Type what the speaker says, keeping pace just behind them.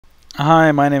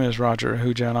Hi, my name is Roger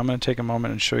Ahuja, and I'm going to take a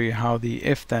moment and show you how the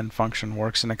if-then function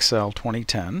works in Excel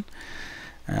 2010.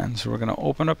 And so we're going to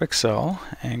open up Excel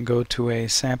and go to a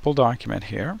sample document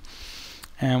here.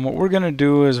 And what we're going to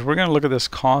do is we're going to look at this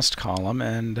cost column,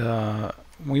 and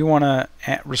we want a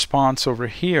response over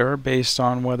here based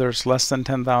on whether it's less than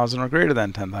 10,000 or greater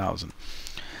than 10,000.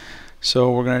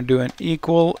 So we're going to do an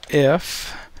equal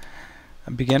if,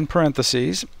 begin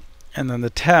parentheses, and then the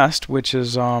test, which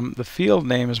is the field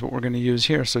name, is what we're going to use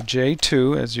here. So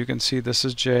J2, as you can see, this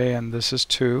is J and this is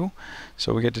 2.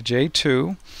 So we get to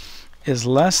J2 is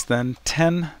less than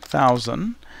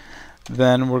 10,000.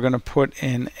 Then we're going to put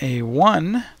in a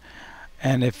 1.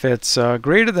 And if it's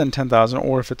greater than 10,000,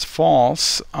 or if it's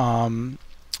false, then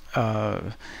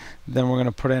we're going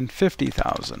to put in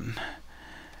 50,000.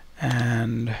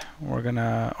 And we're going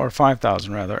to, or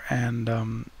 5,000 rather. And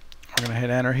we're going to hit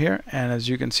enter here, and as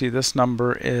you can see, this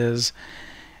number is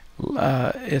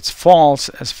it's false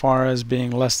as far as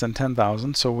being less than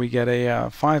 10,000, so we get a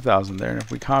 5,000 there. And if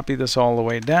we copy this all the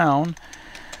way down,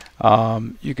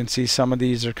 you can see some of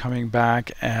these are coming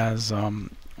back as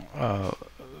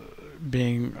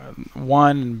being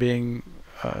 1 and being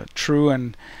true,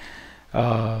 and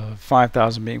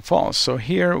 5,000 being false. So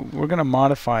here we're going to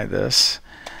modify this.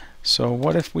 So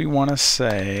what if we want to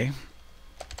say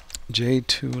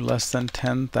J2 less than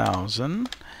 10,000,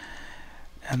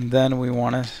 and then we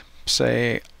want to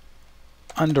say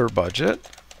under budget,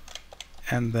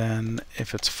 and then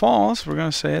if it's false, we're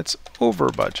going to say it's over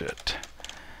budget.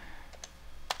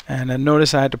 And then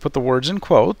notice I had to put the words in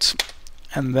quotes.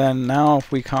 And then now if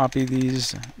we copy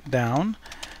these down,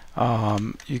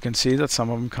 you can see that some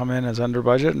of them come in as under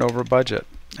budget and over budget.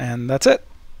 And that's it.